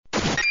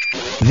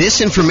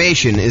This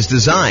information is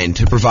designed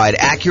to provide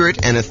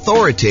accurate and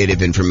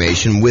authoritative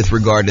information with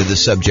regard to the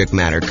subject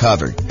matter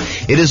covered.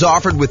 It is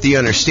offered with the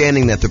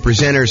understanding that the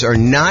presenters are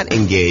not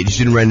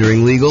engaged in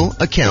rendering legal,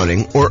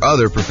 accounting, or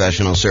other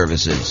professional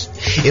services.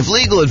 If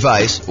legal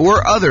advice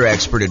or other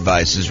expert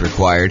advice is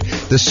required,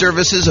 the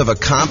services of a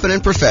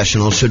competent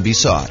professional should be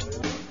sought.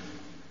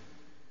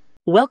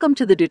 Welcome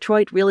to the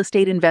Detroit Real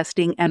Estate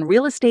Investing and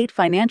Real Estate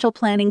Financial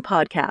Planning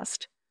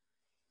Podcast.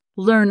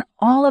 Learn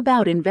all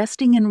about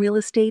investing in real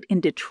estate in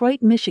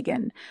Detroit,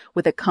 Michigan,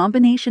 with a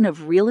combination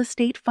of real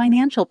estate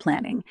financial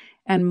planning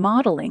and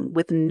modeling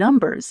with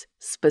numbers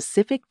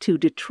specific to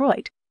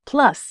Detroit,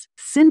 plus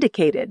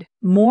syndicated,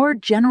 more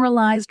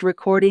generalized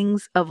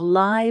recordings of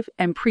live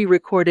and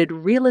pre-recorded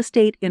real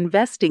estate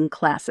investing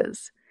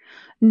classes,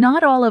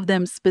 not all of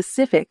them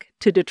specific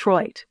to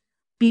Detroit.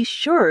 Be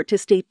sure to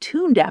stay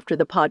tuned after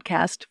the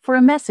podcast for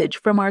a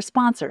message from our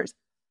sponsors.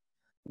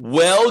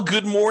 Well,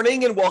 good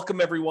morning and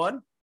welcome,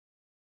 everyone.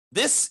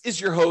 This is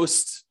your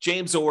host,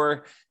 James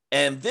Orr,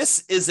 and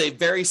this is a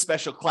very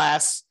special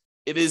class.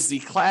 It is the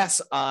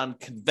class on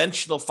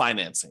conventional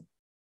financing.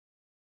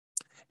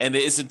 And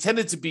it is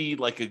intended to be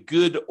like a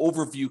good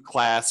overview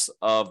class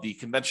of the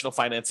conventional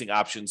financing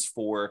options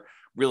for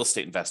real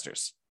estate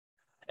investors.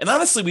 And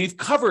honestly, we've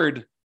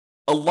covered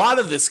a lot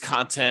of this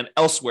content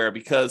elsewhere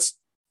because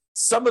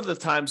some of the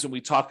times when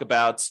we talk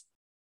about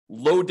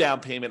low down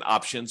payment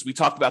options, we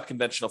talk about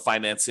conventional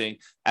financing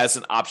as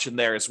an option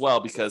there as well,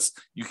 because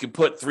you can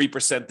put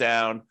 3%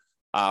 down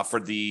for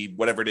the,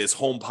 whatever it is,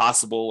 Home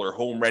Possible or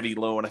Home Ready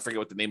loan. I forget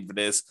what the name of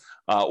it is,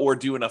 or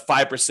doing a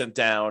 5%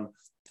 down,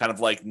 kind of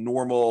like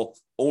normal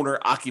owner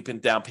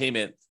occupant down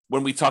payment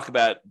when we talk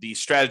about the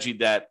strategy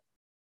that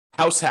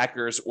house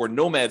hackers or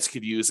nomads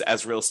could use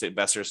as real estate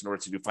investors in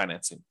order to do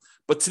financing.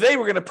 But today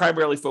we're going to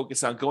primarily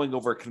focus on going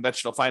over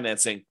conventional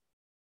financing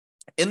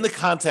in the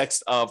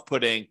context of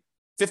putting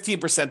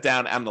 15%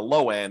 down on the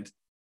low end,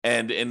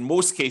 and in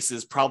most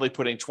cases, probably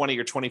putting 20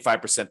 or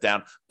 25%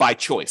 down by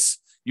choice.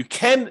 You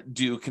can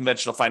do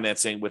conventional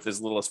financing with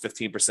as little as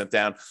 15%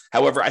 down.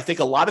 However, I think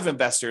a lot of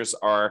investors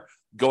are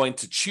going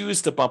to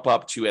choose to bump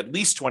up to at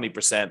least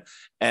 20%.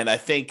 And I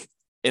think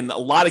in a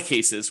lot of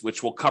cases,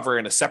 which we'll cover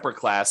in a separate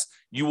class,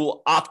 you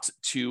will opt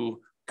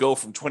to go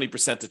from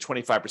 20% to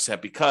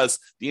 25% because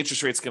the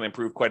interest rate's going to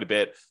improve quite a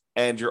bit.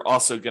 And you're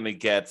also going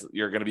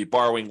to be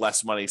borrowing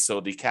less money,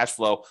 so the cash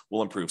flow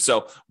will improve.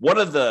 So one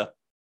of the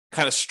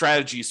kind of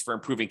strategies for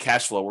improving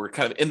cash flow, we're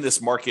kind of in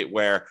this market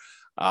where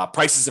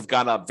prices have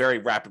gone up very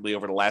rapidly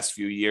over the last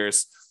few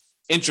years.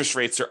 Interest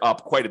rates are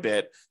up quite a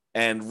bit,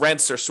 and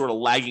rents are sort of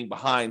lagging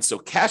behind. So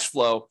cash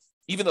flow,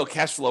 even though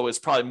cash flow is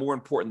probably more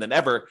important than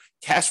ever,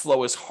 cash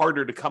flow is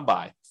harder to come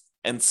by.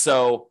 And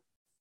so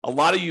a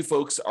lot of you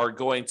folks are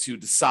going to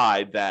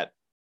decide that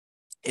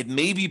it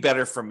may be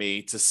better for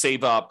me to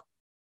save up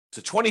to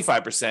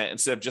 25%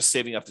 instead of just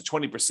saving up to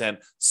 20%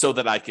 so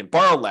that I can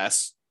borrow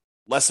less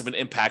of an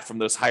impact from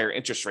those higher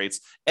interest rates.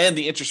 And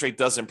the interest rate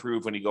does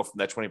improve when you go from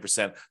that 20%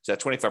 to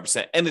that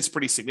 25%. And it's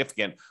pretty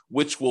significant,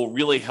 which will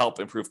really help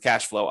improve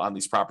cash flow on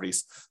these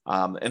properties.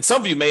 And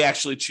some of you may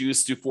actually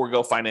choose to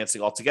forego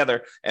financing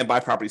altogether and buy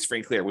properties free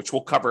and clear, which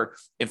we'll cover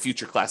in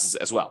future classes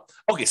as well.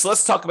 Okay, so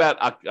let's talk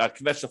about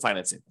conventional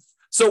financing.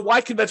 So why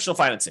conventional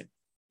financing?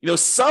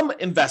 Some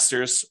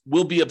investors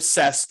will be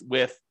obsessed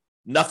with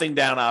nothing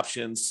down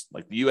options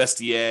like the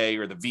USDA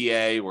or the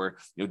VA, or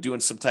doing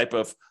some type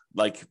of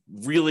like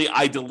really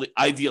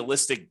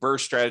idealistic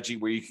burst strategy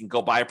where you can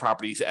go buy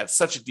properties at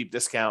such a deep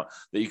discount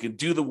that you can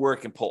do the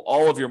work and pull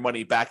all of your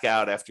money back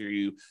out after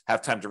you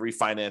have time to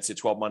refinance it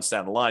 12 months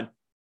down the line.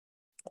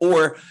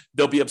 Or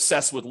they'll be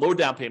obsessed with low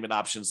down payment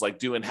options like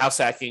doing house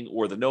hacking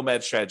or the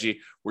nomad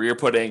strategy where you're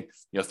putting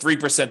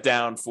 3%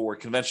 down for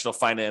conventional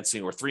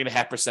financing or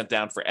 3.5%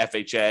 down for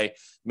FHA.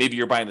 Maybe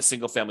you're buying a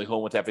single family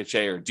home with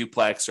FHA or a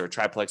duplex or a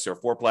triplex or a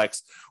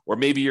fourplex, or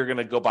maybe you're going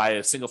to go buy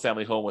a single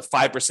family home with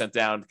 5%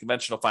 down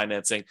conventional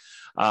financing.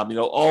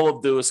 All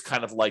of those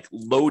kind of like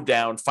low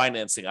down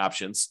financing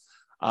options.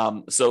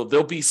 So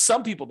there'll be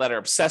some people that are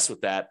obsessed with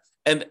that.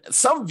 And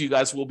some of you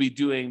guys will be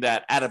doing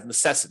that out of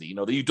necessity,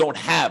 that you don't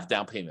have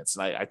down payments.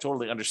 And I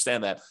totally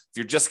understand that. If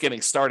you're just getting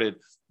started,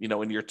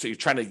 and you're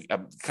trying to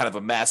kind of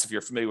amass, if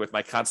you're familiar with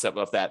my concept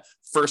of that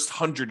first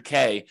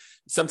 100K,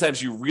 sometimes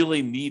you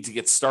really need to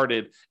get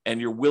started and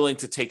you're willing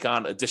to take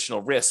on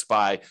additional risk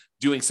by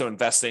doing some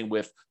investing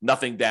with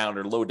nothing down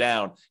or low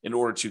down in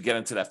order to get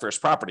into that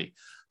first property.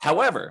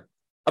 However,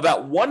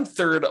 about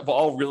 1/3 of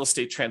all real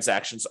estate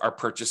transactions are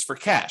purchased for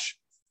cash.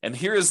 And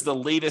here is the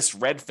latest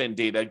Redfin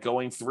data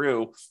going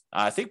through,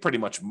 I think pretty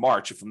much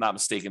March, if I'm not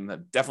mistaken.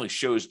 That definitely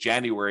shows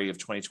January of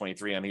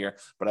 2023 on here,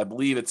 but I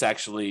believe it's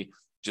actually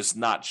just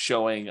not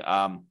showing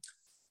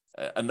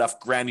enough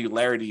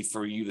granularity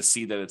for you to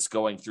see that it's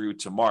going through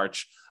to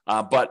March.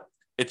 But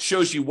it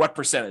shows you what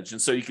percentage.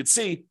 And so you could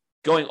see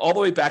going all the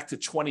way back to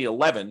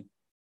 2011,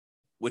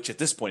 which at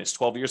this point is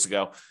 12 years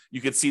ago, you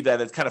could see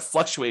that it kind of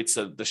fluctuates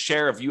the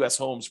share of U.S.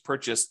 homes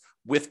purchased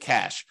with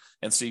cash.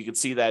 And so you can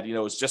see that,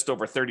 it's just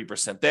over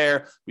 30%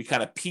 there. We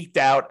kind of peaked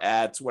out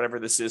at whatever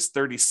this is,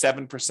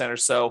 37% or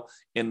so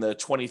in the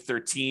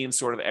 2013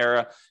 sort of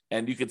era.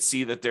 And you can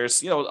see that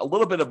there's, a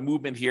little bit of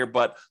movement here,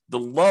 but the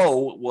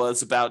low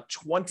was about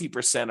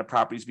 20% of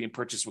properties being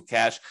purchased with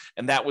cash.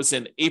 And that was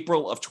in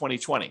April of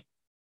 2020,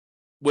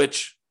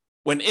 which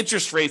when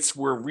interest rates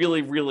were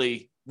really,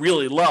 really,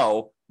 really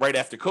low, right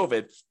after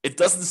COVID, it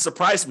doesn't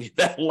surprise me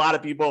that a lot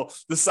of people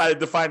decided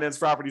to finance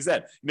properties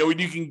then. When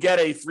you can get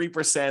a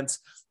 3%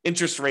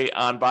 interest rate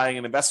on buying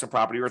an investment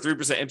property or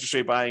 3% interest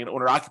rate buying an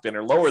owner occupant,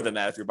 or lower than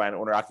that if you're buying an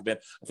owner occupant,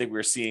 I think we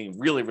were seeing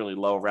really, really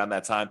low around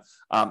that time.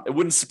 It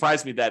wouldn't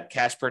surprise me that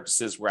cash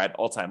purchases were at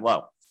all-time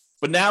low.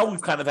 But now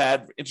we've kind of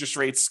had interest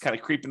rates kind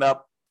of creeping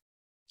up,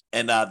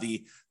 and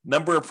the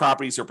number of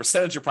properties or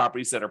percentage of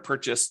properties that are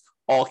purchased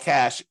all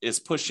cash is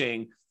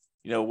pushing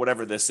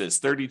whatever this is,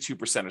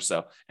 32% or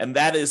so. And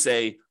that is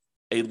a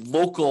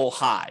local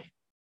high.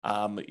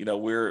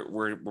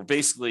 We're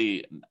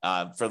basically,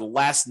 for the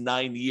last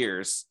 9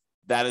 years,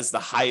 that is the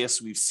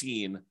highest we've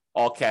seen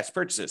all cash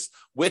purchases,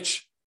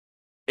 which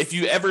if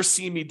you ever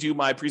see me do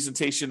my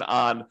presentation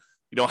on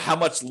how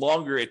much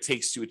longer it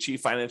takes to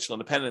achieve financial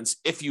independence,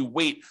 if you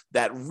wait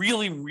that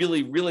really,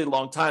 really, really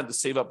long time to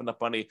save up enough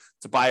money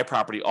to buy a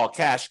property all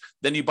cash,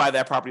 then you buy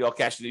that property all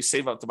cash and you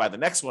save up to buy the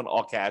next one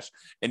all cash.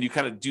 And you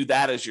kind of do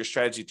that as your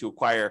strategy to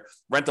acquire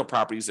rental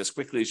properties as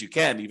quickly as you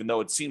can, even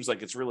though it seems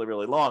like it's really,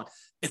 really long.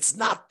 It's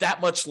not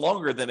that much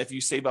longer than if you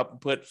save up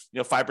and put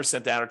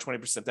 5% down or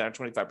 20% down or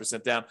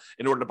 25% down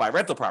in order to buy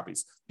rental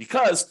properties,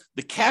 because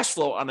the cash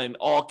flow on an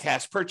all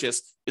cash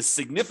purchase is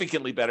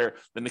significantly better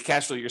than the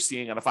cash flow you're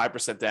seeing on a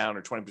 5% down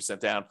or 20%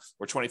 down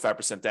or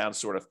 25% down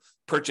sort of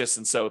purchase.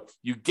 And so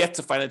you get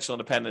to financial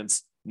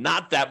independence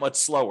not that much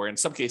slower, in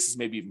some cases,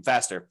 maybe even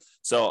faster.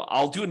 So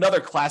I'll do another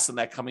class on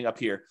that coming up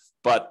here,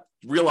 but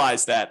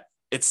realize that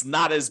it's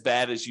not as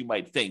bad as you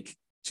might think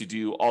to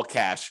do all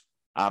cash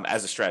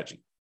as a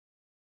strategy.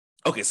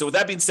 Okay, so with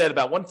that being said,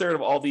 about 1/3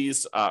 of all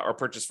these are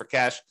purchased for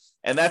cash,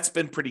 and that's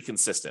been pretty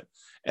consistent.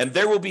 And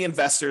there will be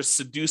investors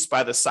seduced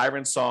by the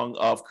siren song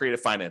of creative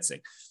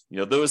financing.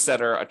 Those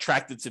that are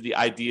attracted to the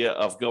idea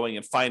of going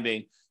and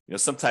finding,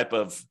 some type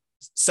of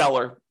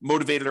seller,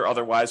 motivated or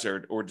otherwise,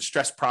 or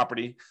distressed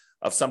property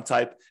of some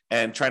type,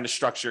 and trying to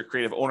structure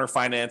creative owner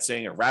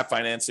financing or wrap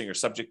financing or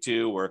subject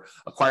to, or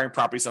acquiring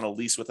properties on a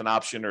lease with an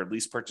option or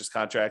lease purchase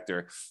contract,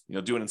 or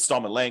do an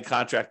installment land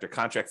contract or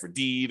contract for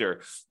deed,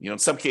 or in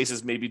some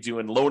cases maybe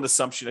doing loan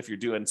assumption if you're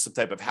doing some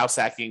type of house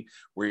hacking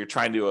where you're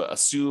trying to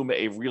assume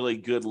a really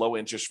good low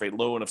interest rate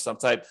loan of some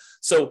type.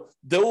 So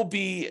there will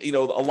be a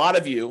lot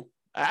of you,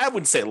 I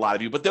wouldn't say a lot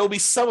of you, but there will be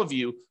some of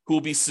you who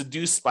will be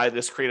seduced by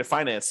this creative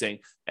financing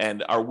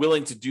and are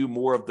willing to do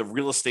more of the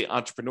real estate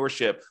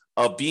entrepreneurship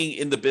of being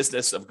in the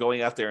business of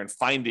going out there and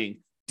finding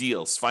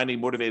deals,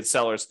 finding motivated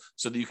sellers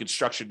so that you can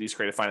structure these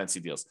creative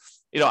financing deals.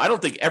 I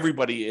don't think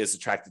everybody is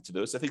attracted to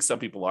those. I think some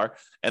people are,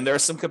 and there are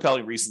some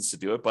compelling reasons to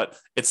do it, but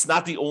it's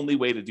not the only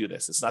way to do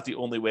this. It's not the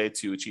only way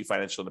to achieve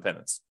financial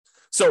independence.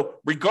 So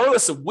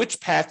regardless of which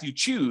path you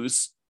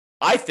choose,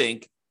 I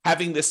think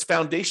having this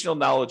foundational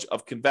knowledge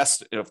of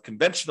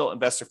conventional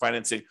investor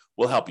financing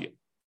will help you.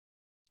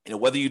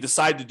 Whether you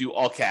decide to do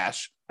all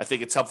cash, I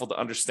think it's helpful to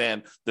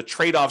understand the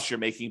trade-offs you're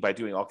making by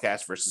doing all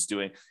cash versus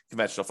doing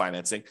conventional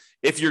financing.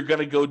 If you're going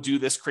to go do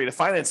this creative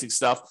financing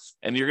stuff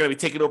and you're going to be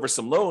taking over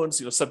some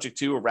loans, subject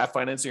to or wrap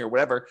financing or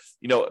whatever,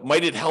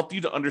 might it help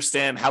you to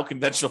understand how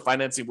conventional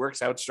financing works,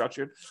 how it's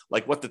structured,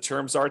 like what the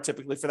terms are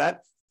typically for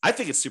that? I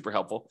think it's super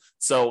helpful.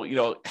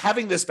 So,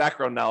 having this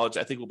background knowledge,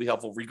 I think will be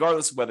helpful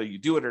regardless of whether you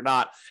do it or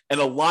not. And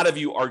a lot of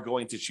you are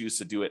going to choose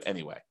to do it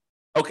anyway.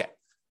 Okay.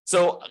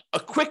 So a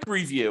quick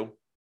review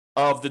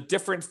of the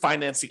different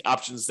financing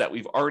options that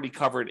we've already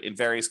covered in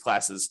various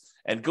classes,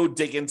 and go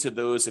dig into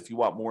those if you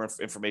want more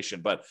information.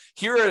 But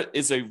here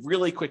is a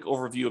really quick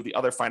overview of the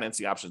other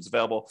financing options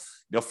available.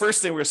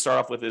 First thing we're going to start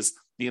off with is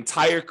the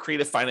entire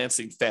creative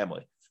financing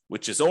family,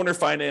 which is owner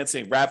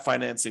financing, wrap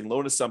financing,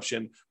 loan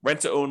assumption,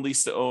 rent to own,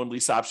 lease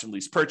option,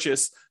 lease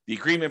purchase, the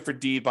agreement for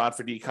deed, bond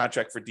for deed,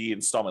 contract for deed,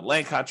 installment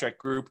land contract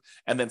group,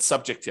 and then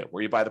subject to,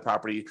 where you buy the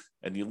property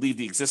and you leave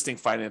the existing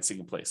financing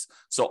in place.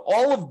 So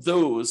all of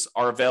those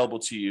are available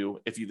to you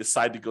if you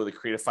decide to go the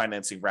creative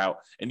financing route.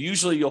 And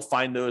usually you'll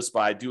find those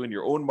by doing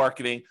your own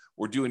marketing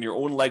or doing your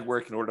own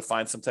legwork in order to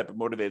find some type of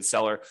motivated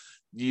seller.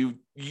 You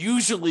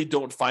usually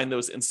don't find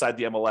those inside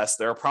the MLS.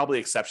 There are probably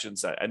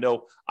exceptions. I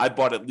know I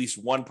bought at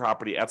least one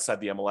property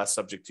outside the MLS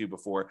subject to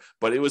before,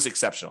 but it was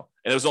exceptional.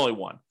 And it was only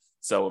one.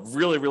 So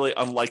really, really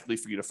unlikely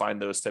for you to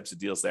find those types of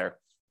deals there.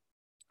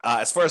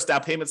 As far as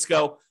down payments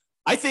go,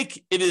 I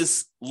think it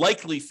is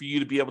likely for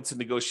you to be able to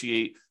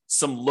negotiate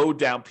some low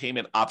down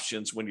payment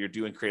options when you're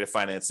doing creative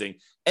financing.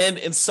 And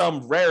in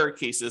some rare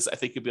cases, I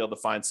think you'll be able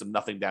to find some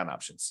nothing down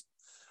options.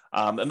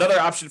 Another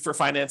option for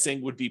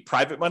financing would be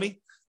private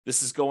money.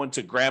 This is going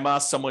to grandma,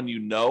 someone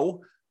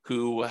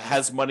who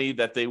has money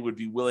that they would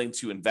be willing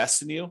to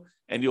invest in you.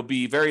 and you'll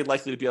be very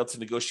likely to be able to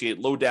negotiate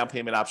low down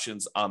payment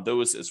options on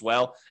those as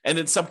well. And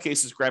in some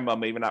cases, grandma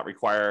may not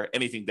require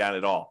anything down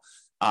at all.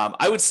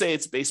 I would say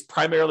it's based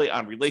primarily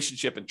on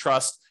relationship and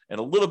trust and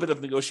a little bit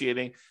of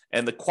negotiating,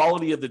 and the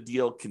quality of the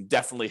deal can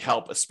definitely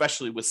help,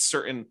 especially with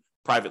certain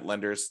private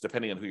lenders,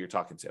 depending on who you're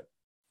talking to.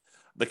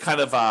 The kind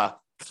of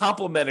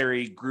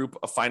complementary group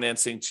of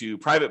financing to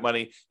private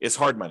money is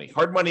hard money.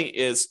 Hard money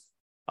is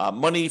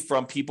money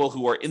from people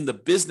who are in the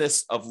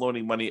business of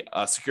loaning money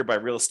secured by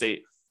real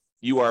estate.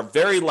 You are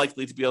very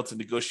likely to be able to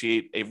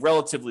negotiate a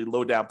relatively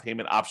low down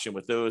payment option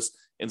with those.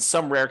 In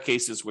some rare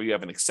cases where you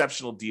have an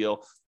exceptional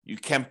deal, you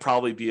can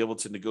probably be able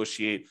to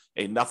negotiate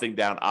a nothing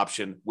down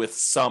option with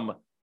some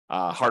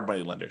hard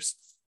money lenders.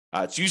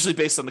 It's usually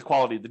based on the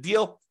quality of the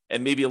deal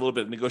and maybe a little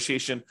bit of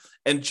negotiation.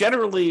 And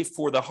generally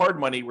for the hard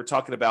money, we're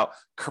talking about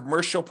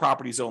commercial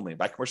properties only.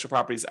 By commercial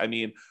properties, I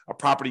mean a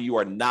property you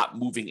are not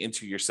moving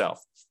into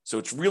yourself. So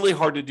it's really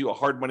hard to do a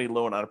hard money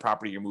loan on a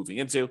property you're moving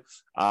into,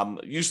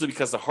 usually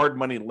because the hard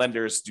money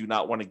lenders do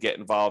not want to get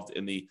involved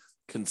in the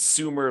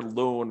consumer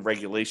loan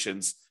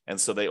regulations.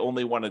 And so they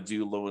only want to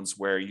do loans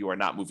where you are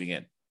not moving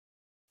in.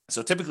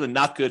 So typically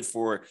not good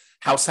for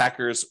house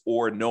hackers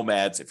or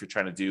nomads if you're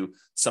trying to do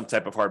some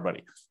type of hard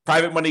money.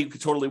 Private money could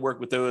totally work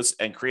with those,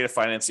 and creative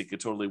financing could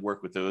totally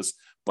work with those.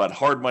 But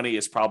hard money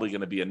is probably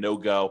going to be a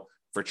no-go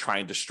for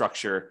trying to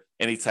structure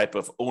any type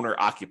of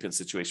owner-occupant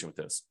situation with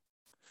those.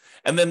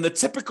 And then the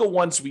typical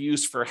ones we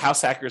use for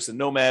house hackers and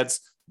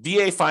nomads,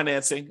 VA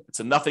financing. It's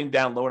a nothing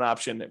down loan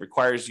option. It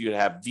requires you to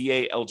have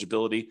VA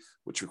eligibility,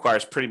 which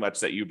requires pretty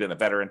much that you've been a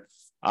veteran.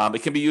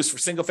 It can be used for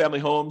single family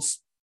homes,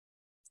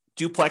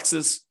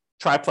 duplexes,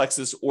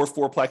 triplexes, or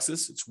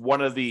fourplexes. It's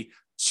one of the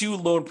 2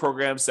 loan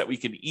programs that we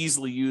can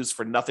easily use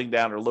for nothing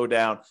down or low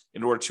down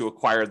in order to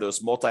acquire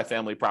those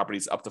multifamily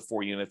properties up to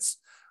 4 units.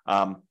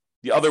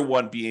 The other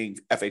one being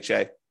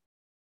FHA.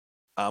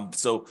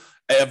 So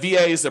a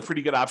VA is a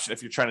pretty good option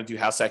if you're trying to do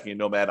house hacking and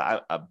nomad.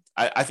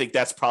 I think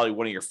that's probably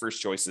one of your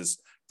first choices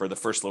for the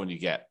first loan you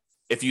get,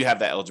 if you have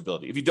that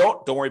eligibility. If you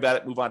don't worry about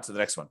it. Move on to the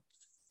next one.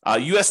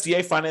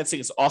 USDA financing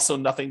is also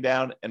nothing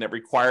down, and it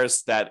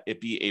requires that it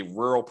be a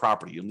rural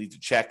property. You'll need to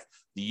check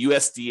the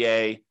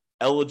USDA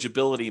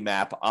eligibility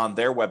map on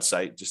their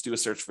website. Just do a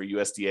search for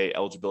USDA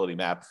eligibility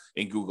map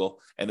in Google,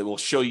 and it will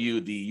show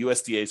you the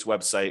USDA's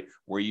website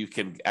where you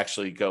can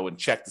actually go and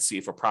check to see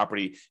if a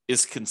property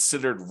is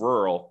considered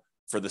rural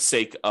for the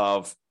sake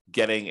of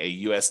getting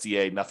a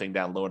USDA nothing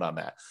down loan on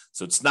that.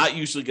 So it's not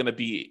usually going to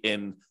be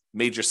in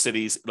major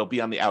cities. It'll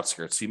be on the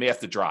outskirts. So you may have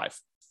to drive.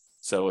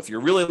 So if you're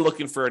really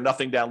looking for a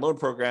nothing down loan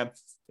program,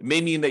 it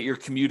may mean that you're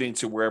commuting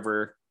to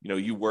wherever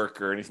you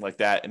work or anything like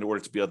that in order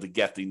to be able to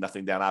get the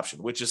nothing down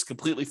option, which is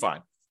completely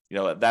fine.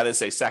 That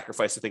is a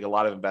sacrifice I think a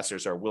lot of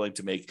investors are willing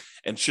to make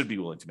and should be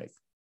willing to make.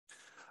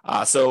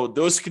 So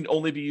those can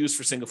only be used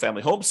for single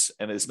family homes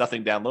and is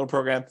nothing down loan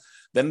program.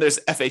 Then there's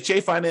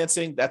FHA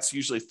financing. That's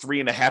usually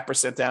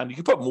 3.5% down. You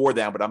can put more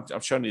down, but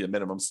I'm showing you the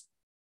minimums.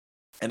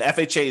 And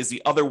FHA is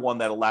the other one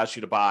that allows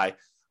you to buy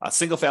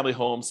single family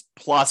homes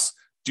plus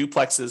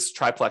duplexes,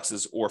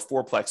 triplexes, or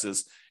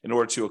fourplexes in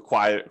order to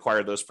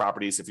acquire those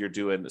properties.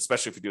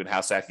 Especially if you're doing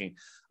house hacking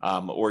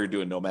or you're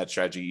doing nomad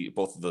strategy,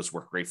 both of those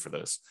work great for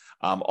those.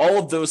 All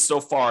of those so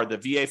far, the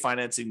VA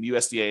financing, the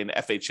USDA, and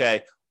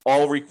FHA,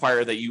 all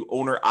require that you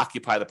owner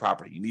occupy the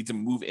property. You need to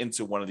move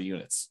into one of the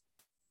units,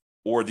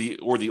 or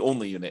the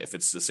only unit if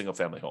it's a single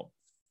family home.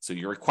 So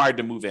you're required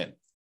to move in.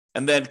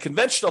 And then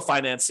conventional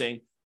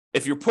financing,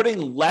 if you're putting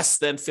less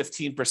than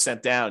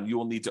 15% down, you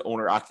will need to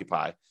owner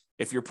occupy.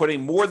 If you're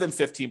putting more than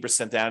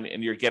 15% down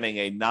and you're getting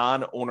a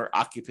non-owner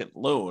occupant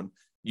loan,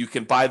 you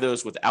can buy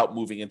those without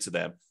moving into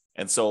them.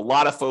 And so a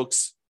lot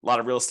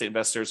of real estate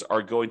investors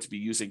are going to be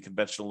using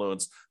conventional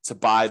loans to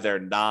buy their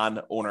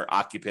non-owner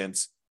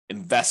occupant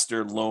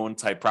investor loan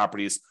type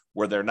properties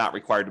where they're not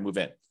required to move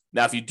in.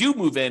 Now, if you do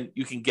move in,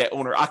 you can get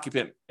owner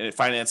occupant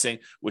financing,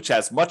 which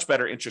has much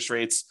better interest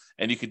rates,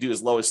 and you could do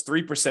as low as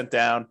 3%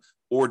 down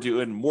or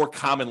doing more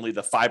commonly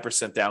the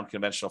 5% down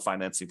conventional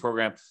financing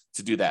program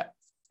to do that.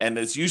 And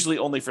it's usually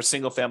only for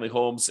single family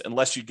homes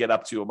unless you get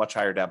up to a much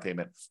higher down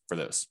payment for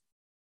those.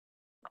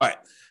 All right.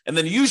 And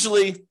then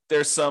usually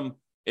there's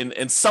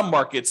in some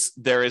markets,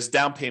 there is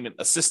down payment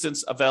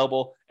assistance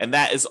available, and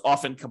that is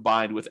often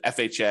combined with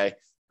FHA.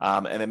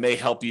 And it may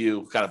help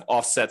you kind of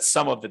offset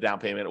some of the down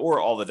payment or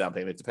all the down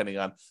payment, depending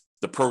on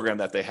the program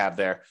that they have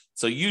there.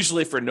 So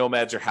usually for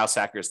nomads or house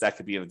hackers, that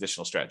could be an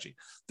additional strategy.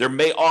 There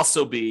may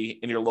also be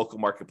in your local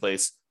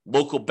marketplace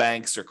local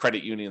banks or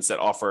credit unions that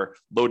offer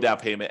low down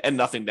payment and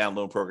nothing down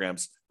loan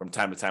programs. From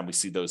time to time, we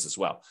see those as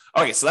well.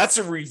 Okay, so that's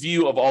a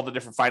review of all the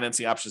different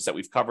financing options that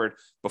we've covered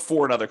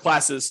before in other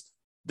classes.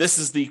 This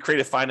is the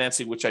creative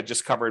financing, which I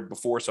just covered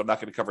before, so I'm not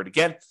going to cover it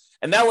again.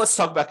 And now let's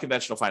talk about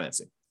conventional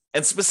financing,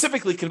 and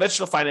specifically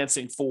conventional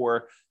financing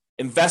for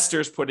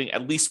investors putting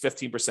at least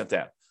 15%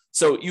 down.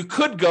 So you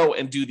could go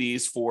and do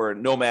these for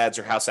nomads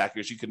or house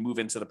hackers. You could move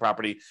into the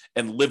property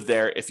and live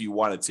there if you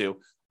wanted to.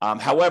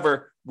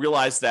 However,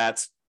 realize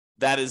that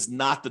is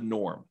not the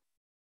norm.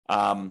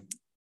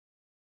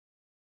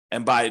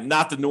 And by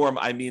not the norm,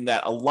 I mean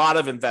that a lot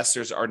of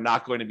investors are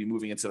not going to be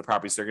moving into the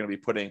properties. They're going to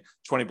be putting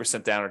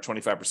 20% down or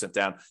 25%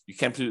 down. You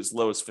can put as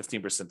low as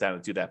 15% down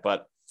and do that.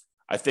 But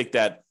I think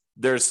that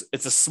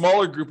it's a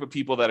smaller group of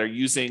people that are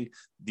using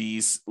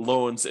these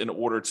loans in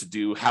order to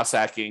do house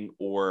hacking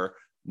or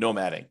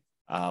nomading.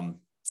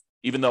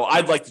 Even though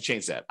I'd like to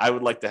change that. I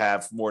would like to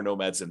have more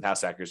nomads and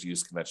house hackers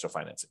use conventional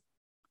financing.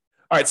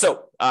 All right,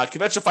 so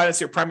conventional finance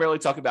here primarily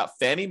talking about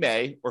Fannie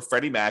Mae or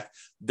Freddie Mac.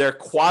 They're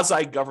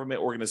quasi-government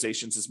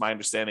organizations, is my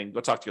understanding. Go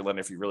talk to your lender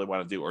if you really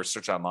want to do, or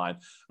search online.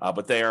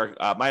 But they are,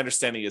 my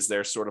understanding is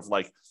they're sort of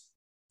like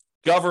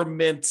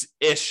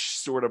government-ish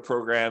sort of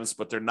programs,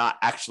 but they're not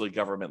actually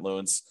government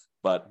loans.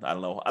 But I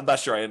don't know. I'm not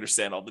sure I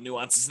understand all the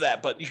nuances of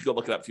that, but you can go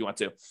look it up if you want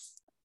to.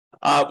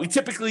 We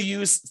typically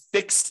use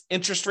fixed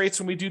interest rates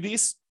when we do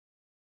these.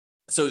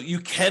 So you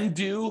can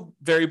do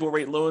variable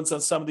rate loans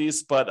on some of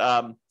these, but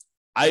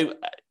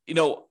in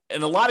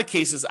a lot of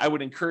cases, I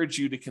would encourage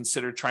you to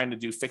consider trying to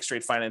do fixed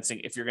rate financing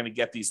if you're going to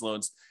get these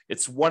loans.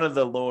 It's one of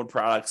the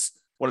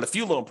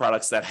few loan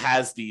products that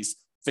has these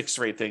fixed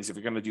rate things. If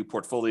you're going to do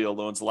portfolio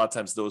loans, a lot of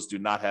times those do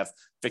not have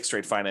fixed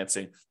rate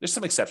financing. There's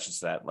some exceptions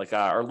to that. Like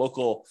our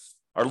local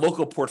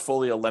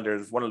portfolio lender,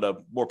 one of the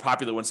more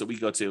popular ones that we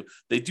go to,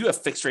 they do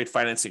have fixed rate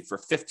financing for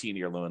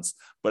 15-year loans.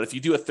 But if you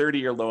do a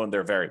 30-year loan,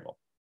 they're variable.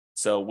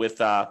 So with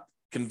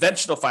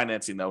conventional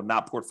financing, though,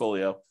 not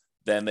portfolio,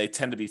 then they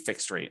tend to be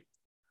fixed rate.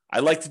 I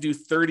like to do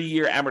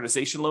 30-year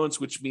amortization loans,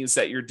 which means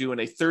that you're doing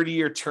a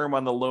 30-year term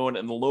on the loan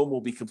and the loan will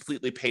be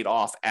completely paid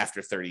off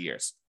after 30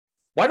 years.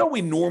 Why don't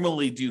we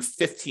normally do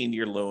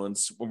 15-year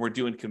loans when we're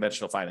doing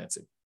conventional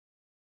financing?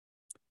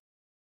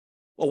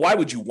 Well, why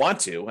would you want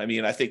to? I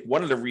mean, I think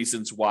one of the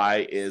reasons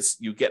why is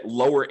you get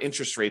lower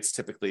interest rates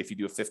typically if you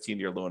do a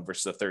 15-year loan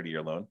versus a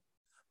 30-year loan.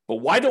 But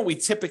why don't we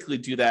typically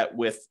do that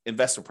with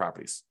investment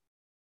properties?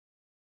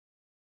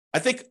 I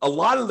think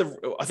one of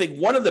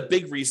the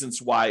big reasons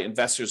why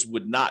investors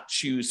would not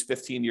choose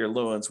 15-year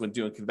loans when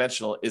doing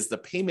conventional is the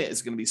payment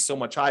is going to be so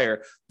much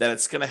higher that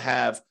it's going to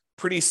have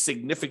pretty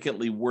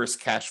significantly worse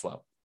cash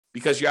flow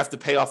because you have to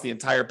pay off the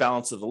entire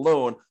balance of the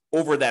loan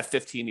over that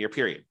 15-year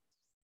period.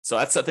 So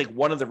that's, I think,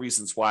 one of the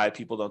reasons why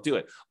people don't do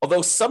it.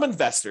 Although some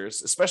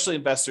investors, especially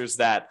investors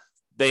that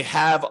they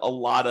have a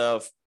lot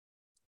of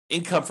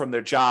income from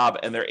their job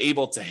and they're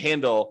able to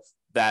handle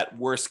that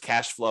worse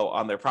cash flow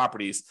on their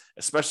properties,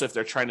 especially if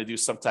they're trying to do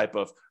some type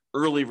of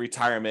early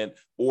retirement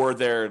or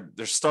they're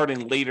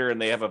starting later and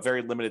they have a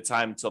very limited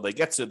time until they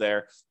get to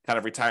their kind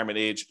of retirement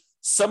age.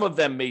 Some of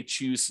them may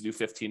choose to do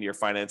 15-year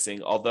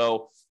financing,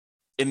 although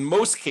in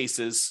most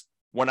cases,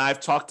 when I've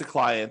talked to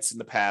clients in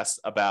the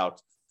past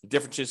about the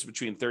differences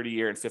between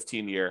 30-year and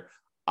 15-year,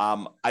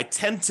 I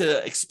tend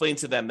to explain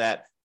to them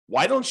that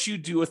why don't you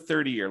do a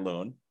 30-year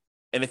loan?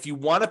 And if you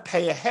want to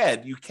pay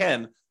ahead, you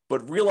can,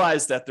 but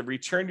realize that the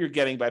return you're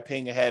getting by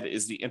paying ahead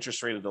is the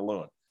interest rate of the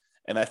loan.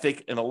 And I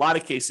think in a lot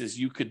of cases,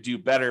 you could do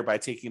better by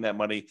taking that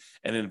money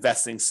and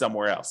investing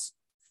somewhere else.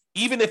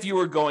 Even if you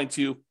were going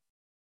to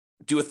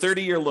do a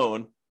 30-year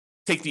loan,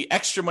 take the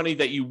extra money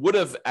that you would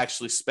have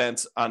actually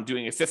spent on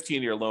doing a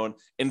 15-year loan,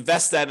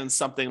 invest that in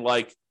something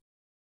like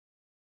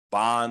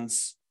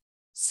bonds,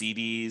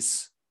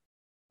 CDs,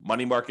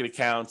 money market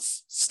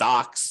accounts,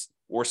 stocks,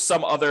 or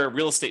some other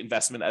real estate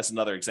investment as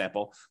another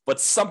example, but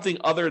something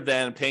other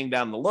than paying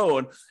down the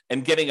loan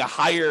and getting a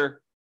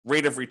higher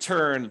rate of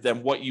return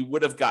than what you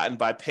would have gotten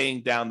by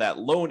paying down that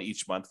loan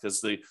each month, because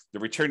the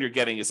return you're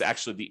getting is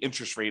actually the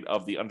interest rate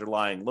of the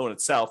underlying loan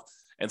itself.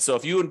 And so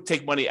if you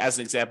take money as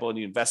an example and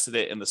you invested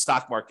it in the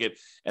stock market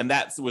and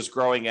that was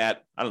growing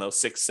at,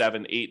 6,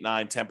 7, 8,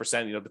 9,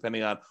 10%,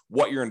 depending on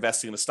what you're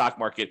investing in the stock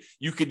market,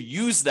 you could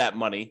use that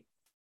money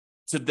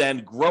to then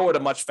grow at a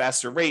much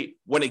faster rate.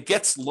 When it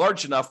gets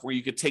large enough where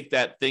you could take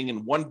that thing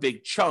in one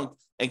big chunk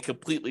and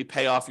completely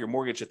pay off your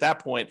mortgage at that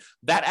point,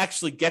 that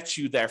actually gets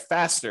you there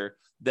faster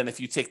than if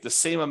you take the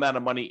same amount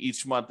of money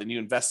each month and you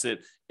invest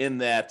it in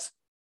that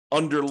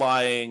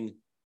underlying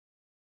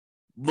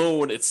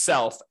loan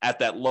itself at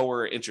that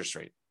lower interest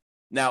rate.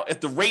 Now, if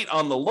the rate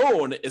on the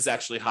loan is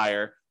actually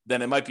higher,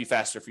 then it might be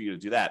faster for you to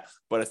do that.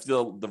 But if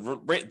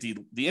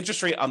the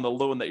interest rate on the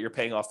loan that you're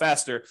paying off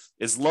faster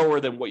is lower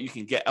than what you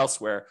can get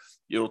elsewhere,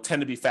 it'll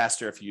tend to be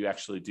faster if you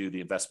actually do the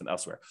investment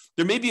elsewhere.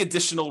 There may be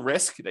additional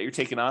risk that you're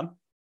taking on.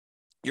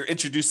 You're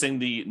introducing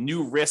the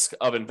new risk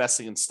of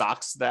investing in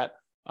stocks that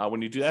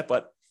when you do that.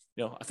 But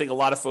I think a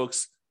lot of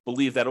folks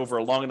believe that over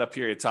a long enough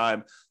period of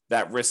time,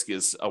 that risk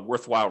is a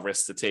worthwhile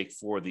risk to take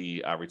for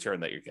the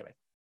return that you're getting.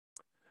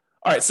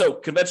 All right, so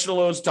conventional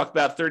loans, talk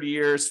about 30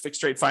 years,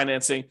 fixed rate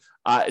financing.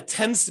 It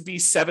tends to be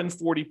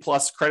 740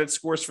 plus credit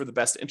scores for the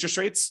best interest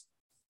rates.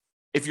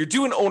 If you're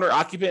doing owner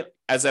occupant,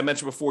 as I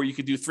mentioned before, you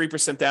could do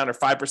 3% down or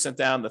 5%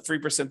 down. The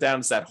 3% down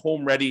is that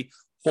home ready,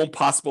 home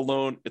possible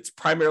loan. It's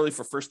primarily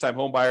for first-time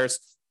home buyers.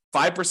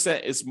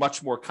 5% is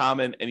much more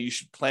common, and you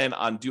should plan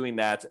on doing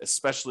that,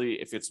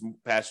 especially if it's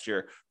past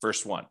your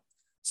first one.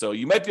 So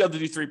you might be able to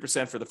do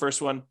 3% for the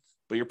first one,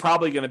 but you're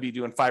probably going to be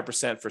doing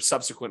 5% for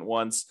subsequent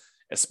ones,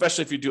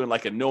 especially if you're doing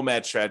like a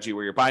nomad strategy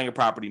where you're buying a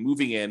property,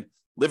 moving in,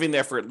 living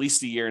there for at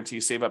least a year until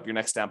you save up your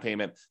next down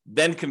payment,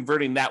 then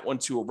converting that one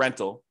to a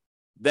rental.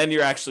 Then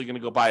you're actually going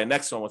to go buy a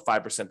next one with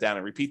 5% down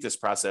and repeat this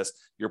process.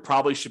 You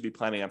probably should be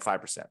planning on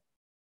 5%,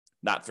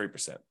 not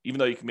 3%, even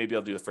though you can maybe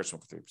able to do the first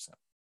one for 3%.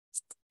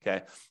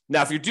 Okay.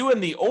 Now, if you're doing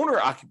the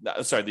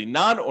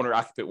non-owner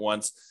occupant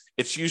ones,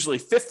 it's usually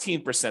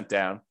 15%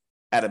 down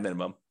at a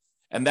minimum,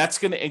 and that's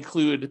going to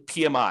include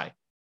PMI.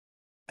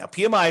 Now,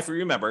 PMI, if you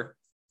remember,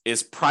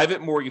 is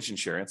private mortgage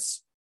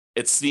insurance.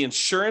 It's the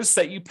insurance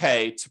that you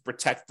pay to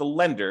protect the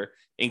lender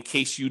in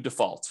case you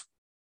default.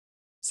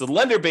 So the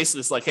lender basically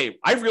is like, hey,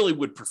 I really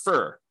would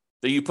prefer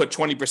that you put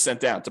 20%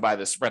 down to buy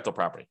this rental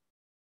property.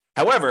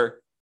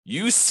 However,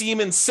 you seem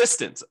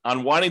insistent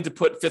on wanting to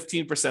put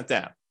 15%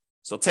 down.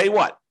 So I'll tell you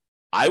what,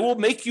 I will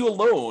make you a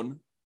loan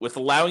with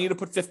allowing you to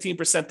put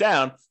 15%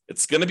 down.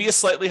 It's going to be a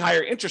slightly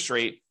higher interest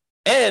rate.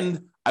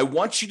 And I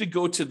want you to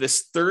go to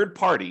this third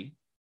party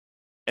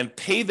and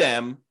pay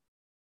them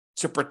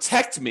to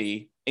protect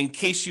me in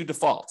case you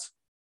default.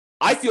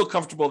 I feel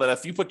comfortable that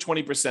if you put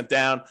 20%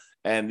 down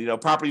and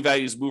property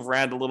values move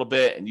around a little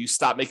bit and you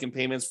stop making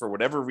payments for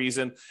whatever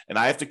reason, and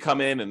I have to come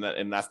in and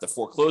I have to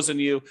foreclose on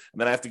you, and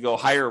then I have to go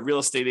hire a real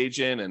estate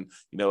agent and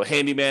a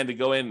handyman to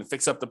go in and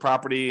fix up the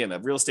property and a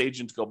real estate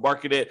agent to go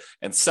market it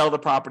and sell the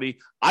property,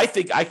 I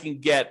think I can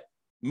get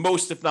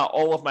most, if not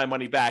all, of my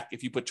money back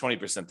if you put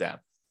 20% down.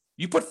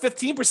 You put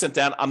 15%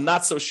 down, I'm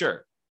not so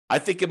sure. I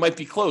think it might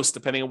be close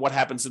depending on what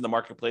happens in the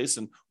marketplace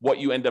and what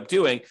you end up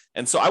doing.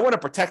 And so I want to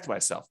protect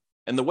myself.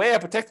 And the way I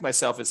protect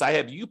myself is I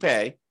have you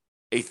pay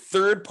a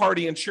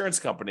third-party insurance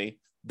company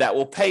that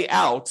will pay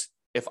out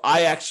if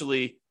I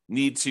actually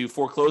need to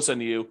foreclose on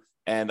you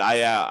and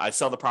I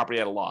sell the property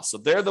at a loss. So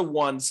they're the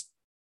ones,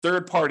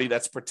 third party,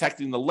 that's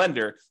protecting the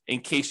lender in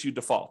case you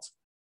default.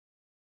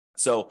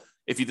 So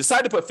if you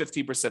decide to put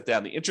 15%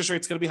 down, the interest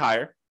rate's going to be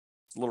higher.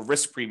 It's a little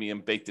risk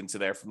premium baked into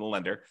there from the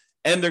lender,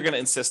 and they're going to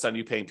insist on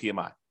you paying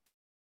PMI.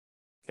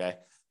 Okay.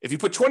 If you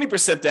put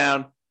 20%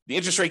 down, the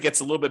interest rate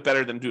gets a little bit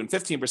better than doing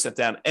 15%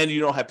 down, and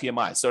you don't have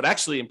PMI. So it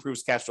actually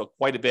improves cash flow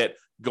quite a bit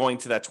going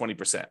to that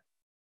 20%.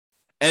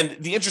 And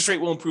the interest rate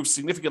will improve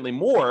significantly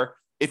more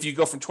if you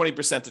go from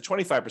 20% to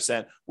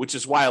 25%, which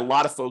is why a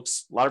lot of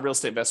folks, a lot of real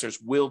estate investors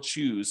will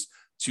choose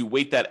to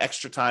wait that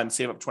extra time,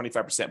 save up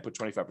 25%, put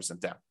 25%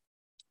 down.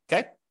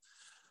 Okay.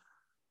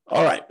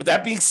 All right. With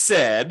that being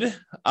said,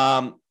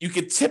 you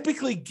could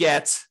typically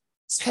get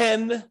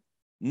 10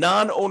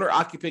 non-owner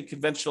occupant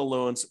conventional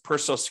loans per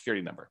Social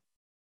Security number.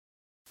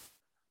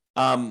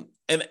 And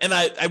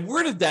I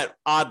worded that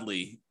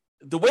oddly.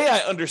 The way I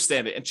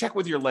understand it, and check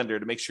with your lender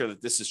to make sure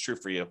that this is true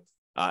for you,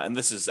 and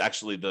this is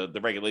actually the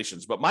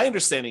regulations, but my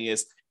understanding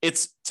is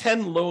it's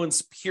 10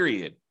 loans,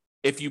 period,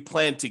 if you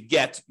plan to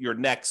get your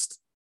next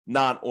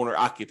non-owner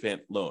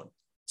occupant loan.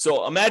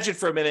 So imagine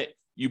for a minute,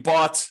 you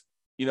bought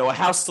a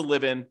house to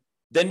live in,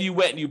 then you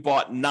went and you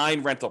bought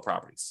 9 rental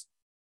properties,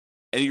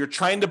 and you're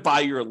trying to buy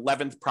your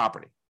 11th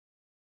property.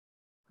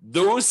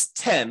 Those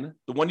 10,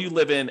 the one you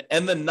live in,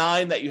 and the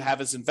 9 that you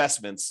have as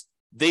investments,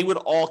 they would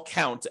all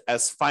count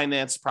as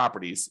financed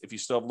properties if you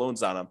still have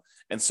loans on them.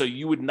 And so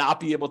you would not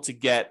be able to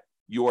get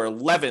your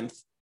 11th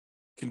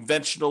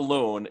conventional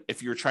loan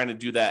if you're trying to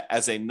do that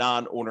as a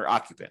non-owner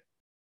occupant.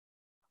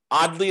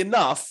 Oddly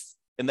enough,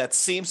 in that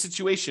same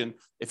situation,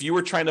 if you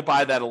were trying to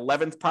buy that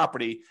 11th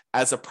property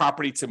as a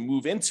property to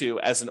move into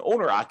as an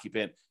owner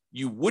occupant,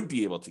 you would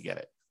be able to get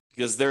it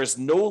because there is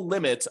no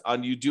limit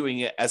on you doing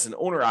it as an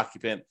owner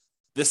occupant.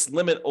 This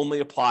limit only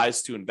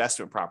applies to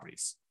investment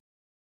properties.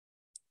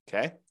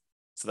 Okay,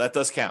 so that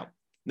does count.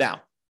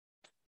 Now,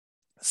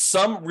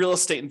 some real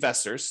estate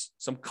investors,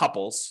 some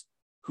couples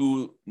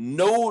who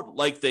know,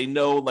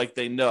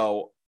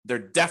 they're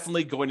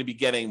definitely going to be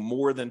getting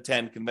more than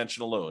 10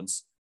 conventional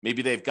loans.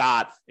 Maybe they've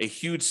got a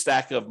huge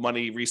stack of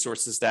money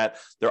resources that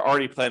they're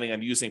already planning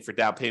on using for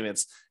down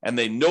payments, and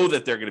they know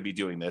that they're going to be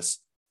doing this.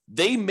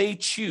 They may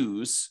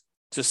choose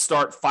to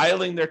start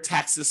filing their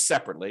taxes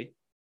separately,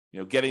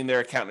 getting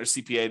their accountant or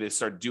CPA to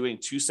start doing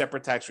 2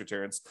 separate tax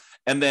returns.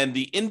 And then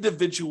the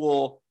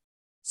individual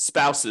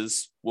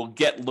spouses will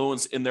get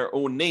loans in their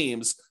own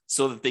names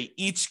so that they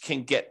each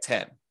can get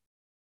 10.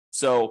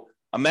 So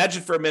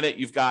imagine for a minute,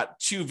 you've got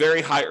 2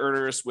 very high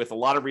earners with a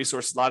lot of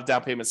resources, a lot of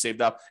down payments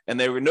saved up, and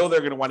they know they're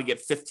going to want to get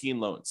 15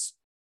 loans.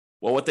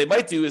 Well, what they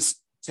might do is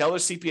tell their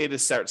CPA to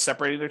start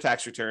separating their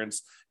tax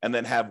returns and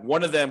then have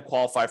one of them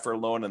qualify for a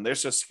loan and their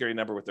Social Security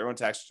number with their own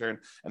tax return,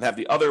 and have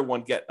the other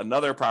one get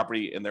another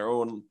property in their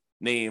own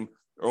name,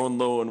 their own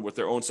loan with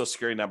their own Social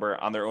Security number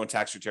on their own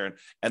tax return.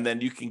 And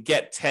then you can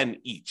get 10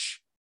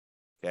 each.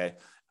 Okay.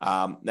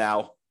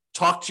 Now,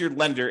 talk to your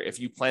lender if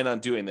you plan on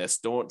doing this.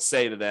 Don't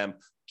say to them,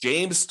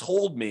 James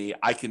told me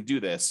I can do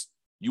this.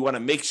 You want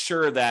to make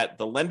sure that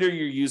the lender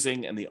you're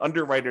using and the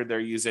underwriter they're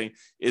using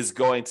is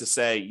going to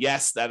say,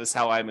 yes, that is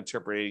how I'm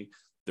interpreting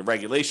the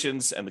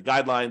regulations and the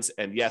guidelines.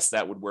 And yes,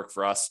 that would work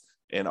for us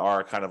in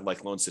our kind of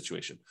like loan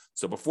situation.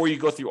 So before you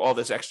go through all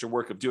this extra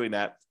work of doing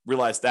that,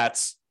 realize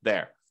that's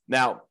there.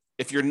 Now,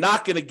 if you're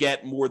not going to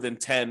get more than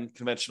 10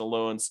 conventional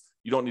loans,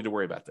 you don't need to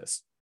worry about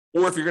this.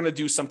 Or if you're going to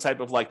do some type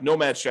of like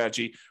nomad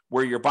strategy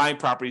where you're buying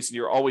properties and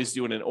you're always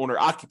doing an owner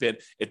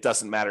occupant, it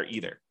doesn't matter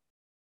either.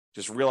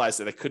 Just realize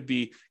that it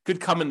could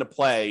come into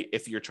play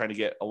if you're trying to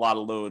get a lot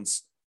of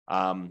loans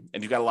and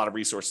you've got a lot of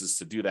resources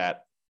to do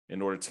that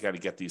in order to kind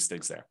of get these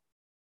things there.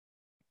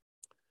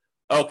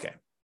 Okay.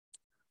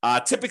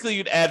 Typically,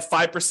 you'd add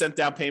 5%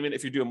 down payment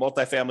if you're doing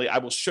multifamily. I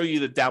will show you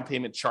the down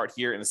payment chart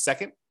here in a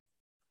second.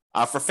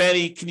 For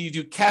Fannie, can you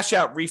do cash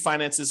out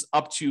refinances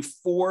up to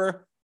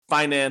 4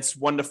 finance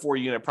 1 to 4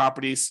 unit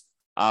properties?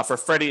 For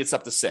Freddie, it's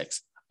up to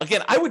 6.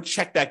 Again, I would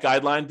check that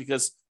guideline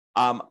because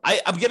I'm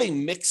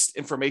getting mixed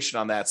information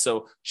on that.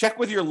 So check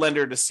with your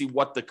lender to see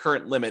what the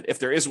current limit, if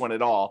there is one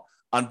at all,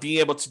 on being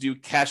able to do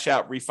cash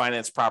out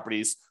refinance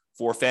properties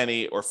for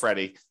Fannie or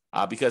Freddie,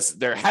 because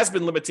there has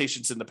been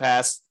limitations in the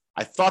past.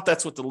 I thought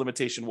that's what the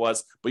limitation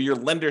was, but your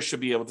lender should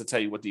be able to tell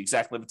you what the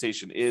exact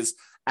limitation is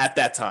at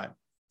that time.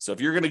 So if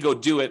you're going to go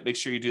do it, make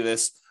sure you do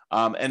this.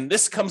 And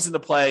this comes into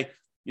play,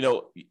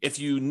 if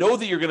you know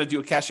that you're going to do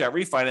a cash out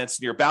refinance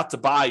and you're about to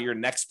buy your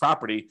next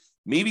property,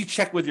 maybe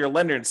check with your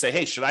lender and say,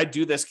 hey, should I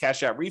do this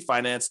cash out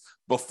refinance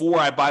before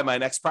I buy my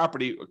next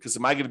property? Because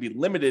am I going to be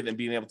limited in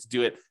being able to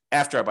do it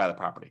after I buy the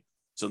property?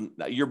 So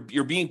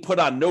you're being put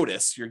on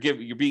notice. You're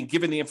being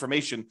given the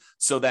information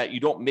so that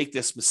you don't make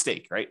this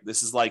mistake, right?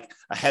 This is like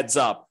a heads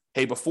up.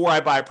 Hey, before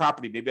I buy a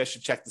property, maybe I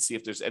should check to see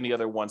if there's any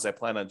other ones I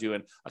plan on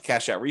doing a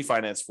cash out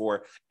refinance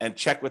for, and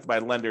check with my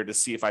lender to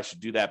see if I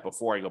should do that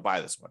before I go buy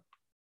this one.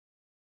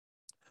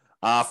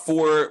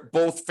 For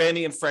both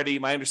Fannie and Freddie,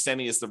 my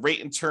understanding is the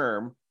rate and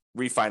term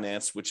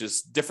refinance, which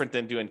is different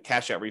than doing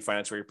cash out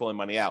refinance where you're pulling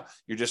money out.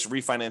 You're just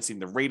refinancing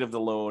the rate of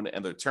the loan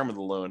and the term of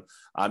the loan.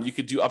 You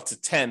could do up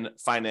to 10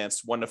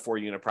 financed 1 to 4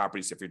 unit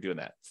properties if you're doing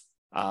that.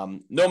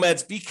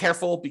 Nomads, be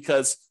careful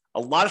because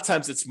a lot of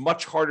times it's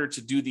much harder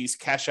to do these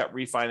cash out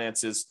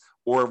refinances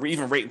or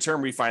even rate and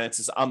term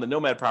refinances on the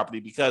nomad property,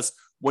 because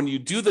when you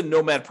do the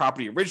nomad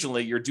property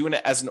originally, you're doing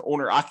it as an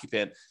owner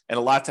occupant, and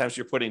a lot of times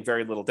you're putting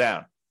very little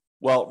down.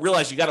 Well,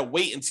 realize you got to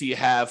wait until you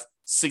have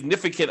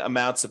significant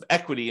amounts of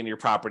equity in your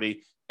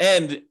property.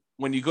 And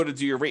when you go to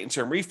do your rate and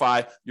term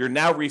refi, you're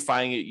now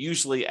refining it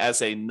usually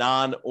as a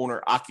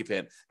non-owner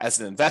occupant, as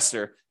an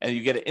investor, and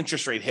you get an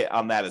interest rate hit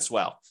on that as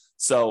well.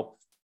 So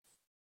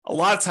a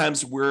lot of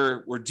times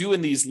we're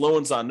doing these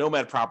loans on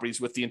nomad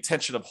properties with the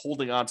intention of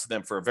holding on to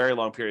them for a very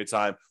long period of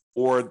time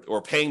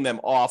or paying them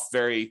off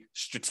very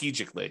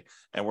strategically.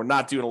 And we're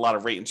not doing a lot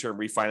of rate and term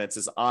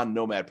refinances on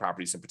nomad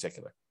properties in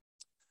particular.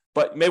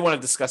 But you may want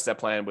to discuss that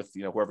plan with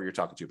whoever you're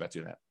talking to about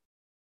doing that.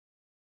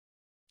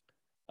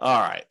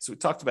 All right, so we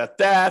talked about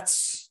that.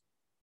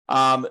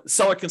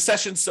 Seller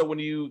concessions. So when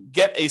you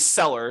get a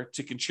seller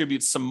to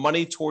contribute some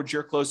money towards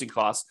your closing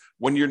costs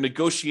when you're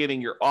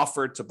negotiating your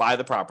offer to buy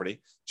the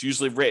property, it's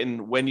usually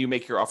written when you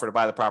make your offer to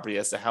buy the property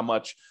as to how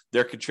much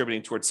they're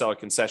contributing towards seller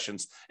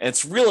concessions. And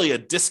it's really a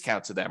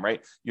discount to them,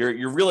 right?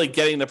 You're really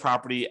getting the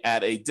property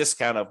at a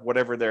discount of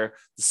whatever they're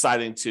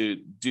deciding to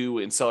do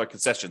in seller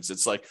concessions.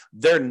 It's like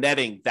they're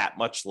netting that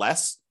much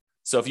less.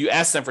 So if you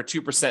ask them for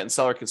 2% in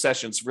seller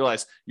concessions,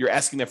 realize you're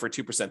asking them for a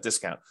 2%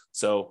 discount.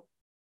 So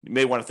you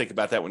may want to think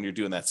about that when you're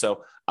doing that.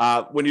 So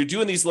when you're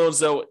doing these loans,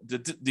 though,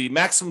 the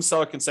maximum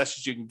seller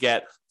concessions you can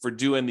get for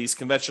doing these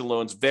conventional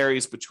loans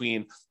varies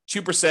between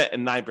 2%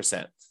 and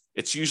 9%.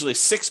 It's usually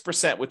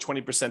 6% with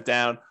 20%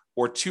 down,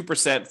 or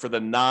 2% for the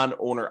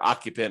non-owner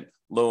occupant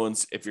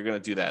loans if you're going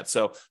to do that.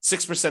 So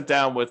 6%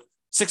 down with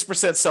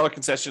 6% seller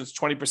concessions,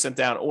 20%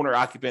 down owner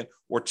occupant,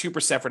 or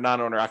 2% for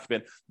non-owner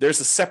occupant. There's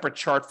a separate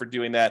chart for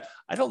doing that.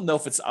 I don't know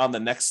if it's on the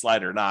next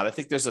slide or not. I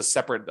think there's a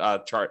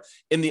separate chart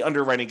in the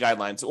underwriting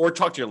guidelines, or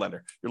talk to your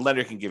lender. Your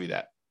lender can give you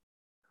that.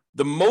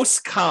 The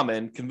most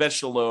common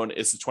conventional loan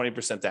is the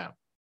 20% down.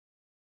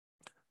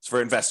 It's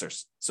for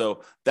investors.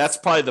 So that's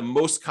probably the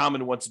most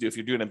common one to do if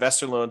you're doing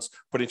investor loans,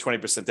 putting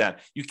 20% down.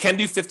 You can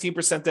do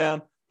 15%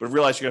 down, but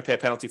realize you're going to pay a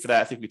penalty for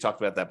that. I think we talked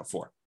about that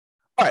before.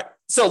 All right,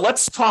 so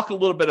let's talk a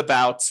little bit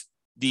about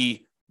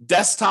the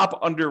desktop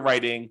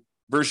underwriting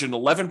version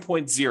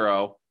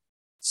 11.0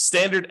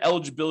 standard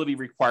eligibility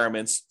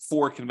requirements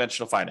for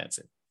conventional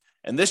financing.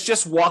 And this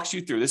just walks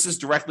you through. This is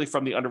directly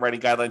from the underwriting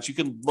guidelines. You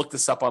can look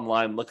this up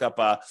online, look up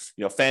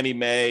Fannie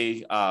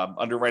Mae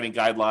underwriting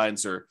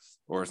guidelines or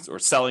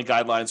selling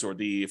guidelines, or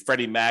the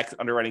Freddie Mac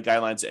underwriting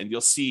guidelines, and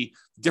you'll see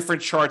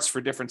different charts for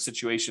different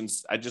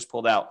situations. I just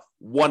pulled out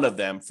one of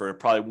them for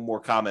probably more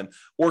common,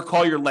 or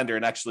call your lender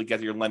and actually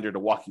get your lender to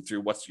walk you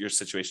through what your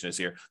situation is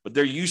here. But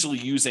they're usually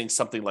using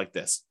something like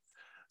this.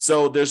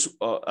 So there's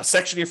a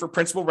section here for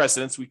principal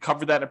residence. We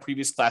covered that in a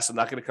previous class. I'm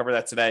not going to cover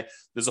that today.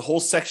 There's a whole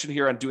section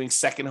here on doing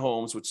second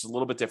homes, which is a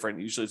little bit different.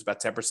 Usually it's about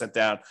 10%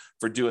 down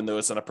for doing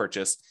those on a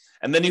purchase.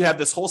 And then you have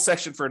this whole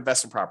section for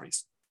investment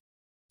properties.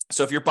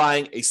 So if you're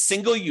buying a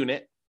single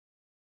unit,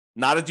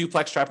 not a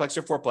duplex, triplex,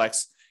 or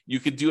fourplex, you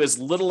could do as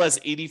little as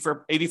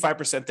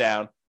 85%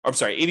 down. I'm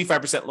sorry,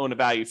 85% loan to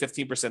value,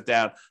 15%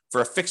 down for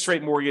a fixed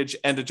rate mortgage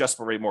and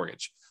adjustable rate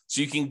mortgage.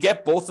 So you can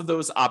get both of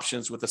those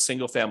options with a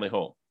single family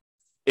home.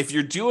 If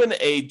you're doing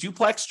a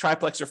duplex,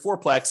 triplex, or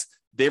fourplex,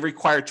 they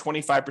require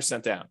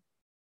 25% down.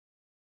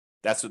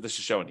 That's what this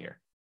is showing here.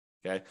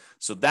 Okay.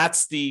 So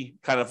that's the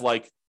kind of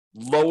like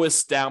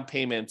lowest down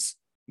payments,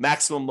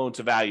 maximum loan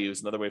to value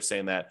is another way of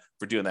saying that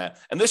for doing that.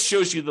 And this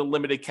shows you the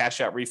limited cash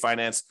out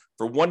refinance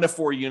for 1 to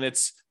 4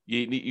 units.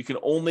 You can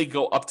only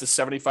go up to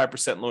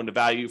 75% loan to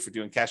value for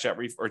doing cash out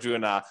or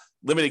doing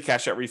limited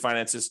cash out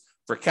refinances.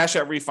 For cash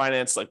out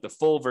refinance, like the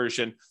full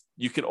version,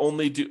 you can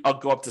only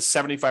go up to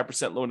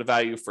 75% loan to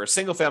value for a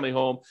single family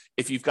home.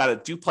 If you've got a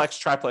duplex,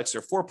 triplex,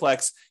 or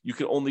fourplex, you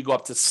can only go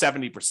up to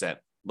 70%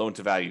 loan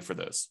to value for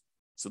those.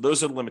 So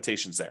those are the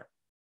limitations there.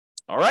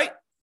 All right.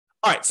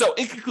 So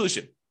in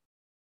conclusion,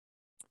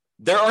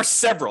 there are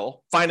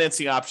several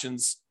financing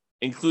options,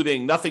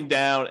 including nothing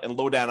down and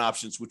low down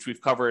options, which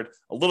we've covered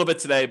a little bit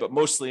today, but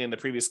mostly in the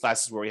previous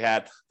classes where we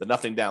had the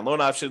nothing down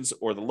loan options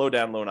or the low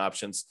down loan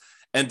options.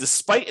 And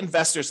despite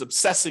investors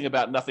obsessing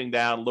about nothing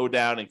down, low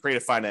down, and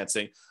creative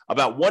financing,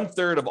 about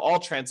 1/3 of all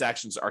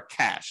transactions are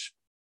cash.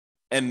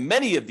 And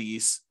many of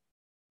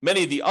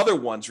the other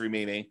ones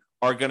remaining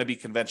are going to be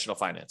conventional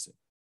financing.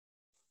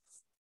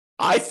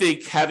 I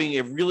think having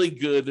a really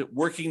good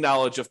working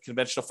knowledge of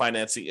conventional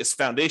financing is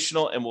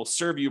foundational and will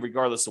serve you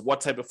regardless of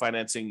what type of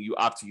financing you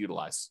opt to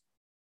utilize,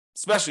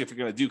 especially if you're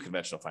going to do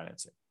conventional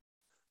financing.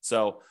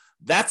 So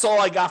that's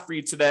all I got for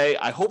you today.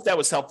 I hope that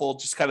was helpful.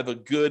 Just kind of a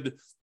good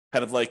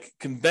kind of like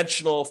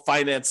conventional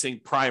financing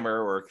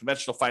primer or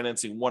conventional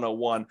financing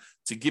 101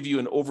 to give you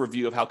an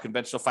overview of how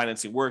conventional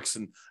financing works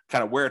and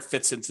kind of where it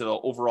fits into the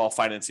overall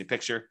financing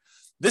picture.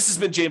 This has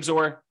been James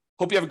Orr.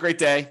 Hope you have a great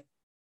day.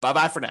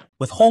 Bye-bye for now.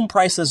 With home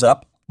prices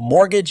up,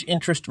 mortgage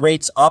interest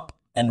rates up,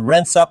 and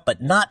rents up,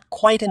 but not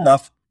quite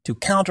enough to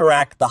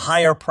counteract the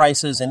higher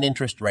prices and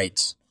interest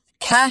rates,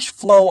 cash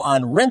flow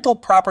on rental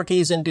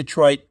properties in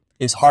Detroit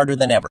is harder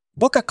than ever.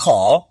 Book a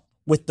call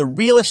with the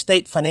Real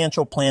Estate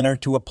Financial Planner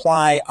to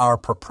apply our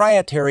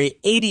proprietary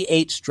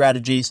 88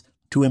 strategies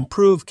to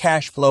improve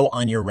cash flow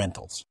on your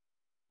rentals.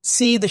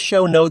 See the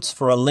show notes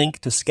for a link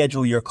to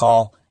schedule your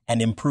call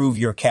and improve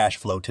your cash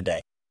flow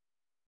today.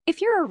 If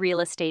you're a real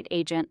estate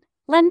agent,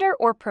 lender,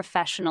 or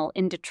professional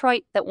in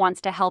Detroit that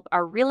wants to help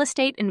our real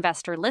estate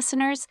investor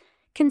listeners,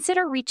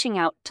 consider reaching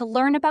out to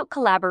learn about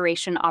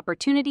collaboration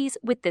opportunities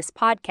with this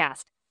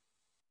podcast.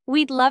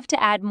 We'd love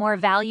to add more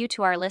value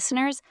to our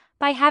listeners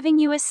by having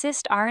you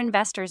assist our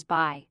investors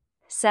buy,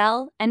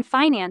 sell, and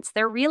finance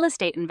their real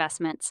estate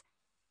investments.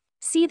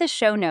 See the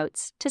show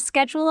notes to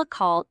schedule a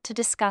call to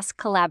discuss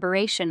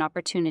collaboration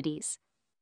opportunities.